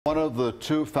One of the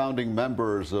two founding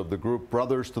members of the group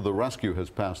Brothers to the Rescue has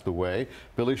passed away.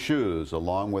 Billy Schuss,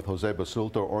 along with Jose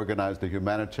Basulto, organized a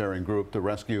humanitarian group to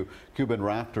rescue Cuban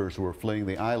raptors who were fleeing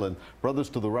the island. Brothers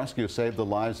to the Rescue saved the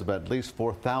lives of at least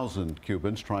 4,000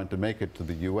 Cubans trying to make it to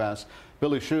the U.S.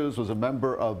 Billy Schuss was a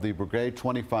member of the Brigade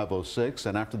 2506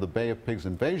 and after the Bay of Pigs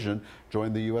invasion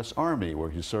joined the U.S. Army, where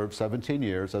he served 17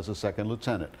 years as a second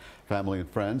lieutenant. Family and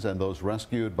friends and those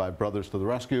rescued by Brothers to the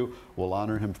Rescue will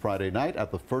honor him Friday night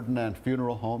at the Ferdinand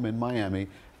Funeral Home in Miami.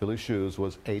 Billy Schuss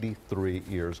was 83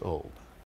 years old.